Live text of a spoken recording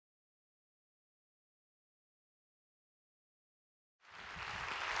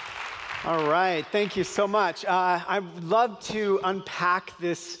All right, thank you so much. I'd love to unpack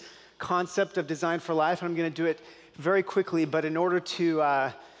this concept of design for life, and I'm going to do it very quickly. But in order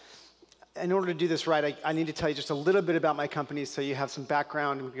to do this right, I need to tell you just a little bit about my company, so you have some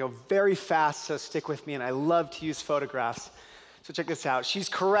background. I'm going to go very fast, so stick with me. And I love to use photographs. So check this out. She's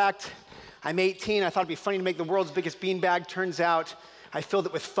correct. I'm 18. I thought it'd be funny to make the world's biggest beanbag. Turns out I filled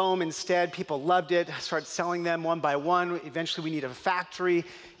it with foam instead. People loved it. I started selling them one by one. Eventually, we need a factory.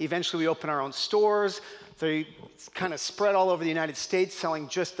 Eventually, we open our own stores. They kind of spread all over the United States, selling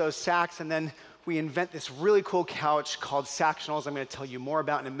just those sacks. And then we invent this really cool couch called Sactionals, I'm going to tell you more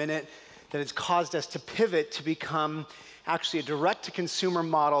about in a minute, that has caused us to pivot to become actually a direct-to-consumer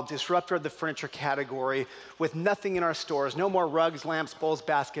model, disruptor of the furniture category, with nothing in our stores. No more rugs, lamps, bowls,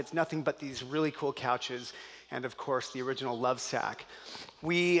 baskets, nothing but these really cool couches. And of course, the original Lovesac.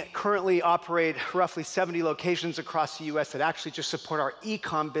 We currently operate roughly 70 locations across the US that actually just support our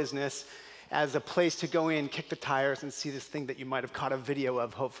e-com business as a place to go in, kick the tires, and see this thing that you might have caught a video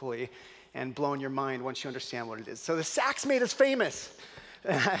of, hopefully, and blown your mind once you understand what it is. So the Sacs made us famous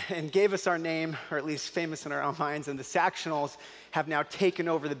and gave us our name, or at least famous in our own minds, and the Sactionals have now taken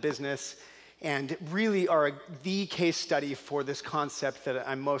over the business and really are the case study for this concept that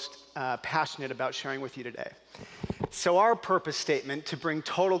I'm most passionate about sharing with you today. So our purpose statement, to bring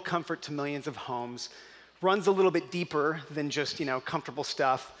total comfort to millions of homes, runs a little bit deeper than just, comfortable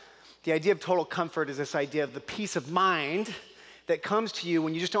stuff. The idea of total comfort is this idea of the peace of mind that comes to you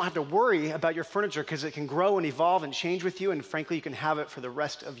when you just don't have to worry about your furniture because it can grow and evolve and change with you, and frankly, you can have it for the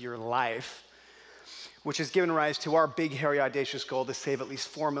rest of your life, which has given rise to our big, hairy, audacious goal to save at least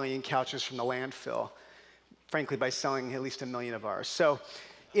 4 million couches from the landfill, frankly, by selling at least 1 million of ours. So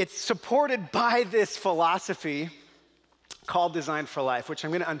it's supported by this philosophy called Design for Life, which I'm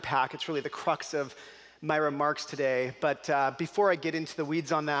going to unpack. It's really the crux of my remarks today. But before I get into the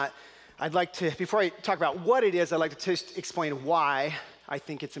weeds on that, before I talk about what it is, I'd like to just explain why I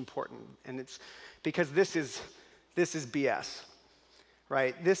think it's important. And it's because this is BS.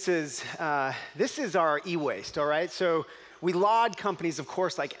 Right, this is our e-waste, all right? So we laud companies, of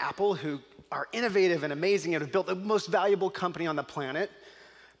course, like Apple, who are innovative and amazing and have built the most valuable company on the planet,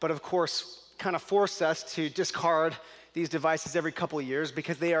 but of course, kind of force us to discard these devices every couple of years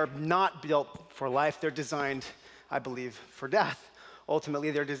because they are not built for life. They're designed, I believe, for death.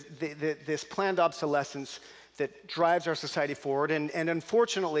 Ultimately, they're this planned obsolescence that drives our society forward, and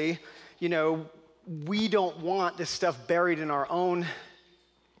unfortunately, we don't want this stuff buried in our own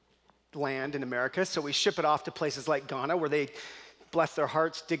land in America, so we ship it off to places like Ghana, where they, bless their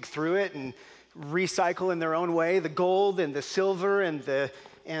hearts, dig through it and recycle in their own way the gold and the silver and the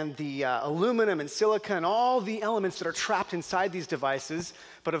aluminum and silica and all the elements that are trapped inside these devices.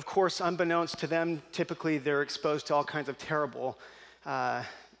 But of course, unbeknownst to them, typically they're exposed to all kinds of terrible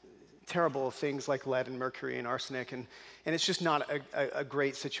things like lead and mercury and arsenic, and it's just not a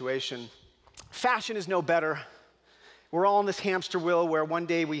great situation. Fashion is no better. We're all in this hamster wheel where one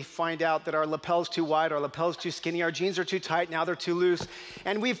day we find out that our lapel's too wide, our lapel's too skinny, our jeans are too tight, now they're too loose.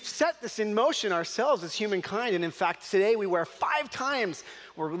 And we've set this in motion ourselves as humankind. And in fact, today we wear 5 times,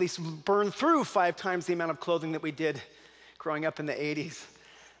 or at least burn through 5 times the amount of clothing that we did growing up in the 80s.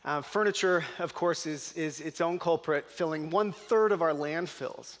 Furniture, of course, is its own culprit, filling 1/3 of our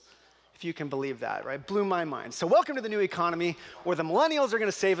landfills, if you can believe that, right? Blew my mind. So welcome to the new economy where the millennials are going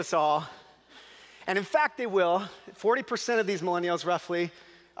to save us all. And in fact, they will. 40% of these millennials, roughly,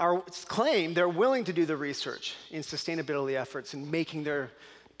 claim they're willing to do the research in sustainability efforts and making their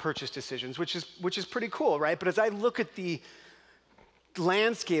purchase decisions, which is pretty cool, right? But as I look at the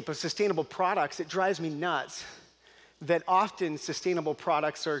landscape of sustainable products, it drives me nuts that often sustainable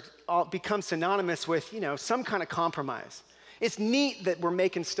products become synonymous with, some kind of compromise. It's neat that we're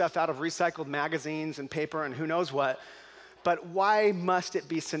making stuff out of recycled magazines and paper and who knows what, but why must it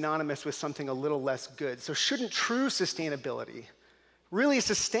be synonymous with something a little less good? So shouldn't true sustainability really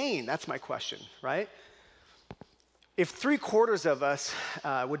sustain? That's my question, right? If 3/4 of us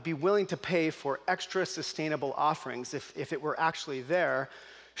would be willing to pay for extra sustainable offerings, if it were actually there,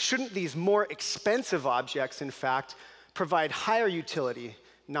 shouldn't these more expensive objects, in fact, provide higher utility,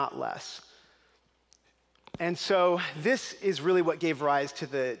 not less? And so this is really what gave rise to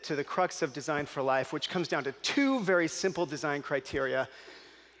the crux of Design for Life, which comes down to 2 very simple design criteria.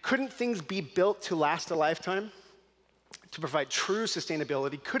 Couldn't things be built to last a lifetime, to provide true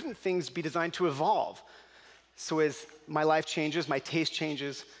sustainability? Couldn't things be designed to evolve? So as my life changes, my tastes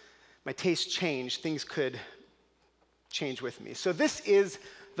change, things could change with me. So this is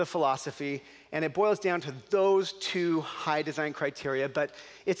the philosophy, and it boils down to those two high design criteria, but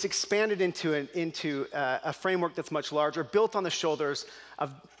it's expanded into a framework that's much larger, built on the shoulders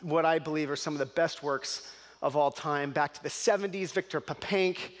of what I believe are some of the best works of all time. Back to the 70s, Victor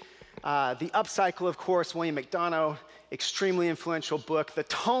Papank, The Upcycle, of course, William McDonough, extremely influential book. The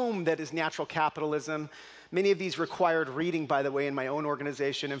tome that is Natural Capitalism. Many of these required reading, by the way, in my own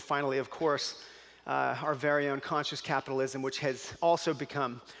organization. And finally, of course, our very own Conscious Capitalism, which has also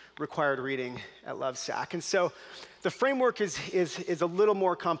become required reading at Lovesac. And so the framework is a little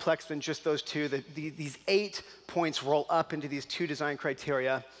more complex than just those two. These 8 points roll up into these 2 design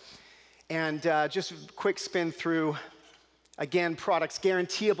criteria. And just a quick spin through, again, products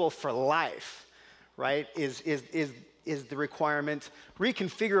guaranteeable for life, right, is the requirement.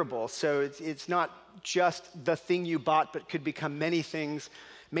 Reconfigurable, so it's not just the thing you bought, but could become many things.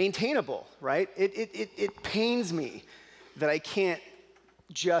 Maintainable, right? It pains me that I can't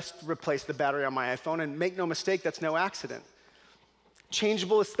just replace the battery on my iPhone, and make no mistake, that's no accident.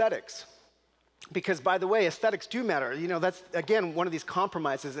 Changeable aesthetics. Because, by the way, aesthetics do matter. You know, that's, again, one of these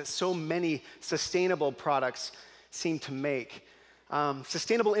compromises that so many sustainable products seem to make.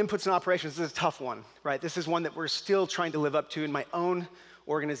 Sustainable inputs and operations, this is a tough one, right? This is one that we're still trying to live up to in my own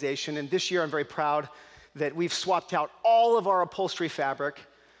organization. And this year, I'm very proud that we've swapped out all of our upholstery fabric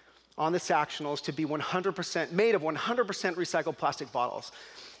on the Sactionals to be 100% made of 100% recycled plastic bottles.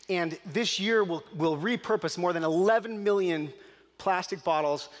 And this year, we'll repurpose more than 11 million plastic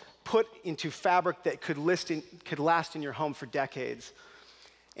bottles put into fabric that could last in your home for decades.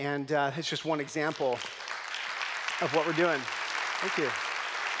 And it's just one example of what we're doing. Thank you.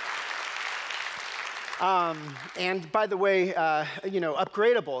 And by the way,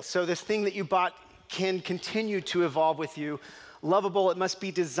 upgradable. So this thing that you bought can continue to evolve with you. Lovable, it must be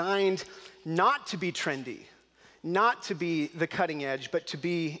designed not to be trendy, not to be the cutting edge, but to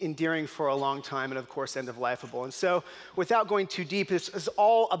be endearing for a long time and, of course, end-of-lifeable. And so without going too deep, this is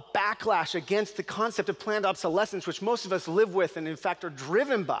all a backlash against the concept of planned obsolescence, which most of us live with and, in fact, are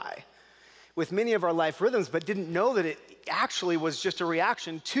driven by with many of our life rhythms, but didn't know that it actually was just a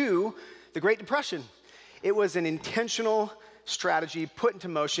reaction to the Great Depression. It was an intentional strategy put into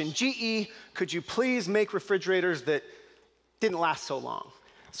motion. GE, could you please make refrigerators that didn't last so long?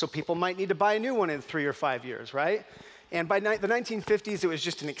 So people might need to buy a new one in 3 or 5 years, right? And by the 1950s, it was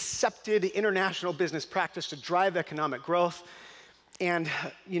just an accepted international business practice to drive economic growth. And,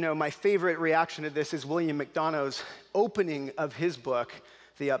 my favorite reaction to this is William McDonough's opening of his book,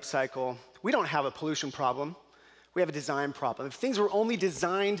 The Upcycle. We don't have a pollution problem. We have a design problem. If things were only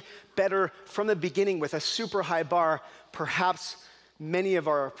designed better from the beginning with a super high bar, perhaps many of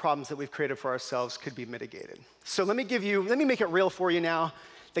our problems that we've created for ourselves could be mitigated. So let me make it real for you now.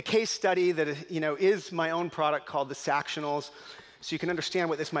 The case study that is my own product called the Sactionals, so you can understand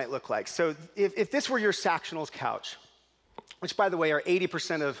what this might look like. So if this were your Sactionals couch, which, by the way, are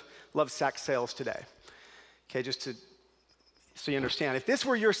 80% of Lovesac sales today, okay, so you understand. If this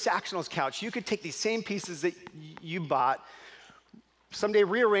were your Sactionals couch, you could take these same pieces that you bought, someday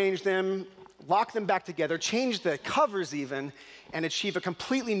rearrange them, lock them back together, change the covers even, and achieve a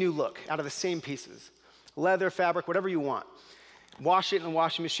completely new look out of the same pieces. Leather, fabric, whatever you want. Wash it in the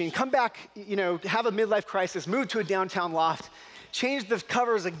washing machine. Come back, have a midlife crisis, move to a downtown loft, change the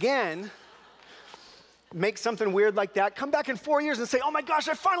covers again, make something weird like that, come back in 4 years and say, oh my gosh,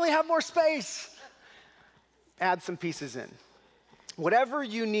 I finally have more space. Add some pieces in. Whatever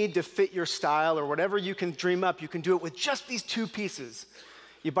you need to fit your style or whatever you can dream up, you can do it with just these 2 pieces.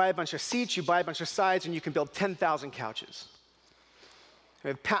 You buy a bunch of seats, you buy a bunch of sides, and you can build 10,000 couches. We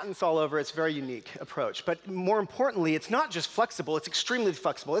have patents all over. It's a very unique approach. But more importantly, it's not just flexible, it's extremely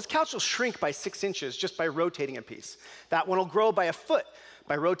flexible. This couch will shrink by 6 inches just by rotating a piece. That one will grow by a foot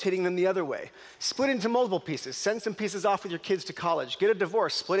by rotating them the other way. Split into multiple pieces. Send some pieces off with your kids to college. Get a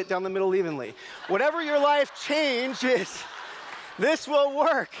divorce. Split it down the middle evenly. Whatever your life change is, this will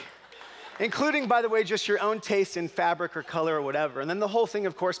work. Including, by the way, just your own taste in fabric or color or whatever. And then the whole thing,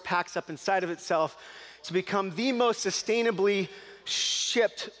 of course, packs up inside of itself to become the most sustainably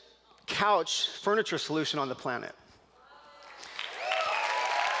shipped couch furniture solution on the planet.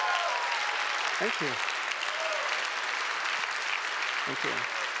 Thank you. Thank you.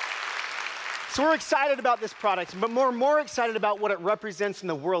 So we're excited about this product, but more excited about what it represents in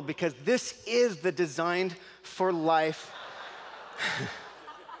the world, because this is the designed for life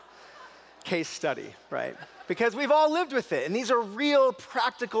case study, right? Because we've all lived with it, and these are real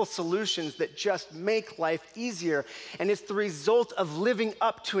practical solutions that just make life easier, and it's the result of living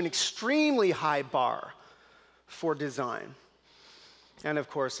up to an extremely high bar for design. And of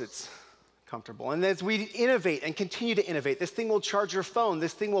course, it's comfortable. And as we innovate and continue to innovate, this thing will charge your phone,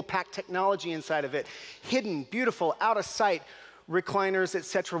 this thing will pack technology inside of it. Hidden, beautiful, out of sight, recliners, et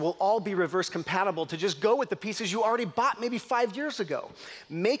cetera, will all be reverse compatible to just go with the pieces you already bought maybe 5 years ago,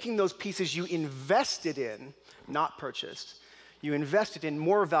 making those pieces you invested in, not purchased, you invested in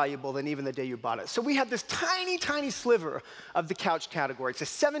more valuable than even the day you bought it. So we have this tiny, tiny sliver of the couch category. It's a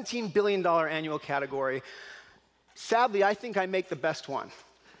 $17 billion annual category. Sadly, I think I make the best one,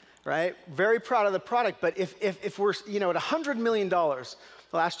 right? Very proud of the product, but if we're, at $100 million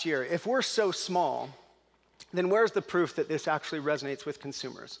last year, if we're so small, then where's the proof that this actually resonates with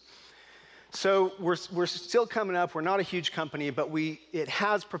consumers? So we're still coming up. We're not a huge company, but it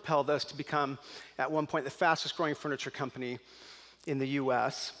has propelled us to become, at one point, the fastest growing furniture company in the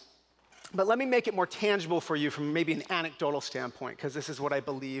US. But let me make it more tangible for you from maybe an anecdotal standpoint, because this is what I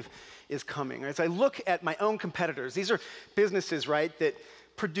believe is coming. As I look at my own competitors, these are businesses, right, that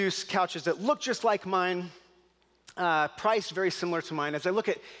produce couches that look just like mine, priced very similar to mine. As I look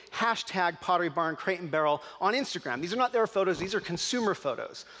at hashtag Pottery Barn, Crate and Barrel on Instagram, these are not their photos, these are consumer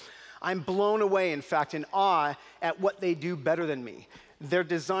photos. I'm blown away, in fact, in awe at what they do better than me. Their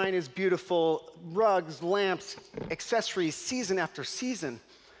design is beautiful, rugs, lamps, accessories, season after season.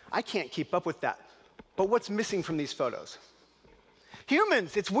 I can't keep up with that. But what's missing from these photos?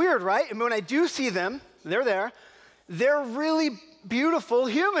 Humans. It's weird, right? And when I do see them, they're there. They're really beautiful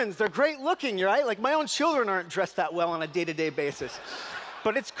humans. They're great looking, right? Like my own children aren't dressed that well on a day-to-day basis.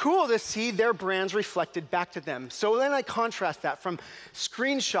 But it's cool to see their brands reflected back to them. So then I contrast that from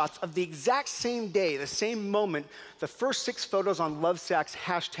screenshots of the exact same day, the same moment, the first 6 photos on Lovesac's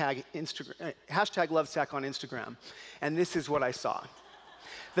hashtag Lovesac on Instagram. And this is what I saw.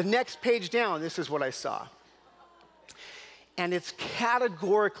 The next page down, this is what I saw. And it's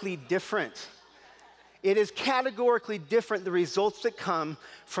categorically different. It is categorically different, the results that come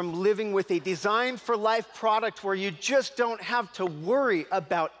from living with a Design for Life product where you just don't have to worry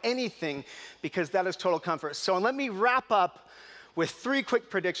about anything because that is total comfort. So let me wrap up with 3 quick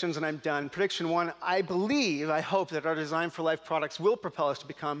predictions and I'm done. Prediction 1, I hope that our Design for Life products will propel us to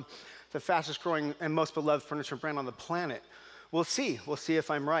become the fastest growing and most beloved furniture brand on the planet. We'll see if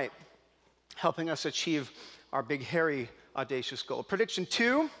I'm right, helping us achieve our big, hairy, audacious goal. Prediction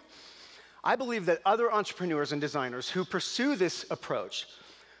 2, I believe that other entrepreneurs and designers who pursue this approach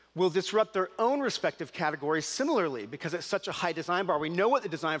will disrupt their own respective categories similarly because it's such a high design bar. We know what the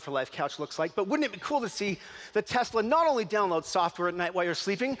Design for Life couch looks like, but wouldn't it be cool to see the Tesla not only download software at night while you're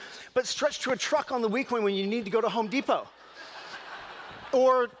sleeping, but stretch to a truck on the weekend when you need to go to Home Depot?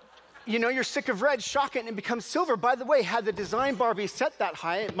 Or, you're sick of red, shock it and it becomes silver. By the way, had the design bar be set that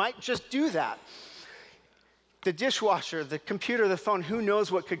high, it might just do that. The dishwasher, the computer, the phone, who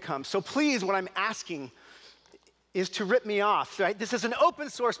knows what could come. So please, what I'm asking is to rip me off, right? This is an open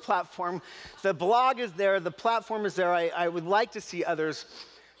source platform. The blog is there, the platform is there. I would like to see others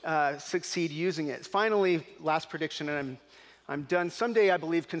succeed using it. Finally, last prediction, and I'm done. Someday I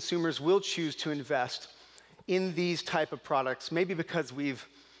believe consumers will choose to invest in these type of products, maybe because we've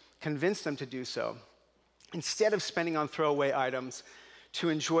convinced them to do so, instead of spending on throwaway items to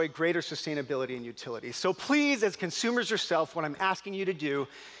enjoy greater sustainability and utility. So please, as consumers yourself, what I'm asking you to do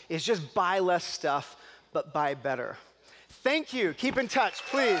is just buy less stuff, but buy better. Thank you. Keep in touch,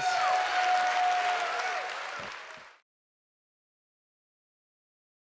 please.